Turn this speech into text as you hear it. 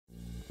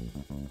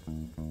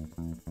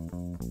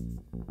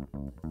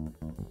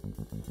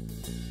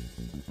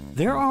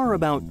There are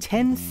about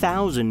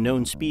 10,000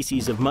 known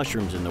species of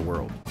mushrooms in the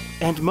world,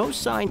 and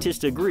most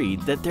scientists agree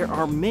that there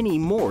are many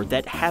more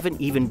that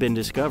haven't even been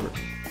discovered.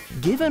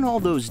 Given all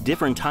those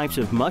different types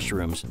of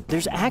mushrooms,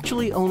 there's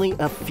actually only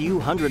a few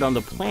hundred on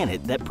the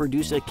planet that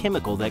produce a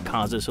chemical that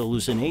causes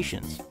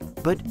hallucinations.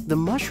 But the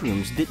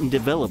mushrooms didn't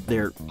develop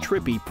their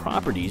trippy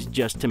properties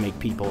just to make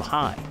people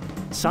high.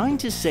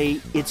 Scientists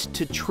say it's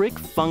to trick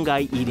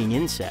fungi-eating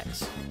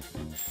insects.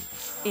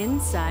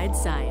 Inside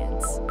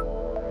Science.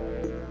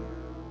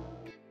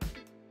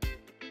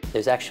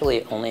 There's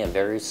actually only a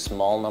very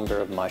small number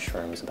of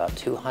mushrooms, about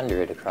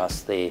 200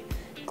 across the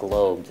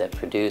globe, that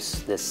produce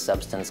this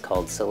substance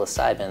called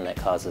psilocybin that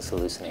causes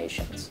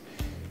hallucinations.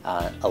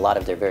 A lot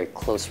of their very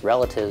close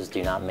relatives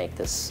do not make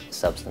this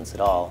substance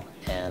at all,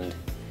 and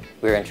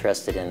we're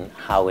interested in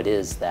how it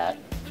is that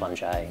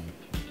fungi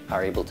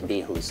are able to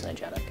be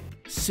hallucinogenic.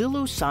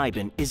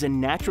 Psilocybin is a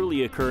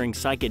naturally occurring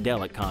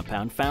psychedelic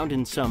compound found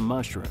in some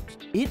mushrooms.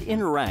 It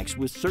interacts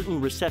with certain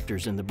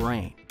receptors in the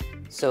brain.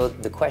 So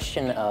the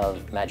question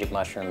of magic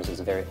mushrooms is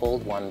a very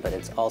old one, but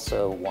it's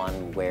also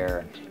one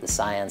where the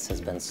science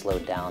has been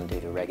slowed down due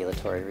to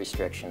regulatory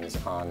restrictions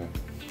on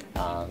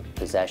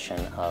possession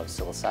of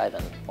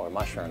psilocybin or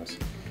mushrooms.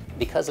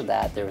 Because of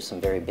that, there were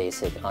some very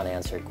basic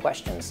unanswered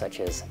questions,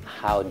 such as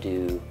how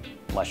do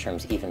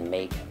mushrooms even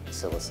make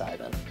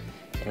psilocybin?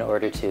 In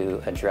order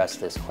to address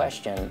this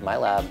question, my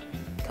lab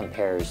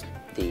compares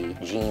the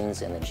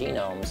genes and the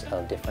genomes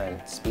of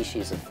different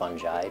species of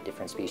fungi,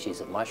 different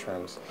species of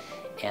mushrooms,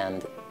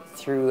 and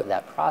through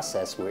that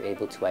process we're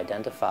able to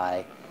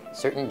identify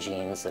certain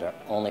genes that are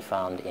only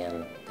found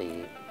in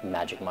the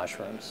magic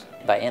mushrooms.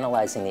 By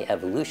analyzing the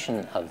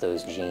evolution of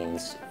those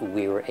genes,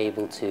 we were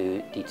able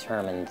to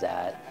determine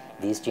that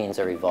these genes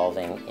are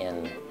evolving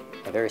in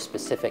a very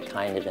specific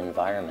kind of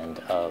environment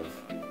of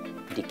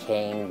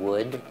decaying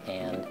wood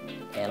and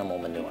animal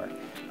manure.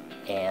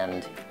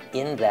 And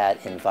in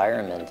that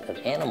environment of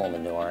animal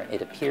manure,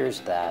 it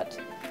appears that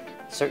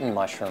certain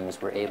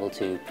mushrooms were able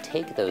to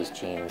take those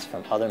genes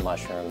from other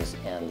mushrooms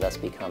and thus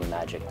become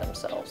magic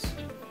themselves.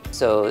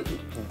 So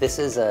this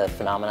is a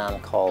phenomenon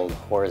called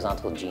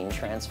horizontal gene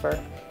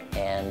transfer,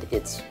 and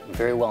it's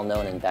very well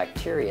known in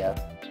bacteria.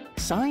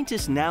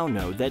 Scientists now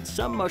know that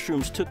some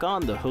mushrooms took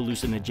on the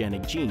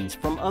hallucinogenic genes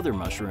from other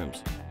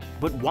mushrooms.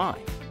 But why?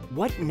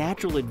 What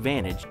natural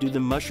advantage do the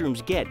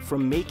mushrooms get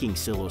from making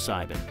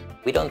psilocybin?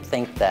 We don't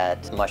think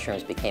that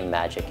mushrooms became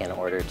magic in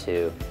order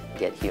to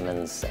get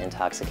humans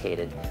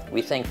intoxicated.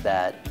 We think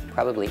that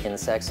probably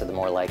insects are the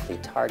more likely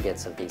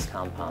targets of these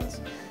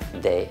compounds.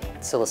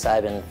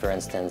 Psilocybin, for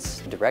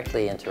instance,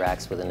 directly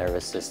interacts with the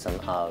nervous system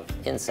of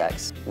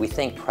insects. We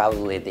think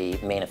probably the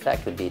main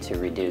effect would be to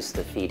reduce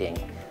the feeding.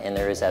 And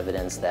there is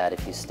evidence that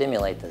if you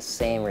stimulate the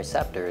same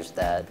receptors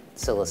that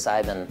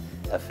psilocybin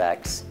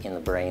affects in the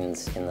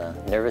brains, in the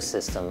nervous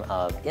system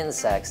of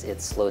insects,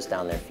 it slows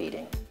down their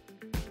feeding.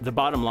 The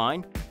bottom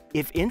line,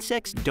 if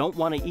insects don't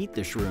want to eat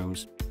the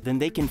shrooms, then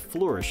they can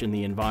flourish in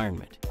the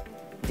environment.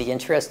 The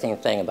interesting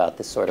thing about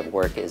this sort of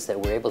work is that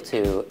we're able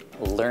to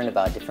learn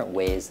about different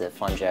ways that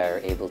fungi are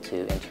able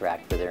to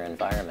interact with their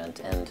environment,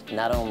 and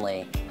not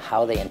only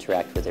how they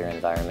interact with their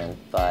environment,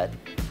 but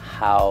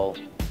how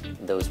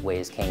those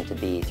ways came to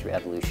be through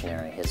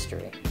evolutionary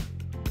history.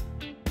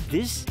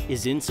 This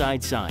is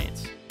Inside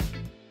Science.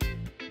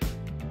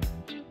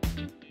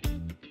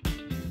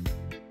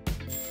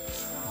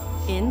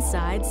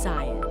 Inside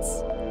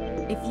Science.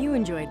 If you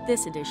enjoyed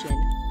this edition,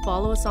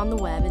 follow us on the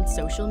web and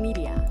social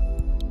media.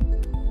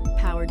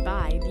 Powered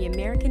by the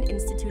American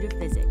Institute of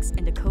Physics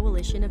and a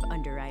coalition of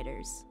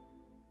underwriters.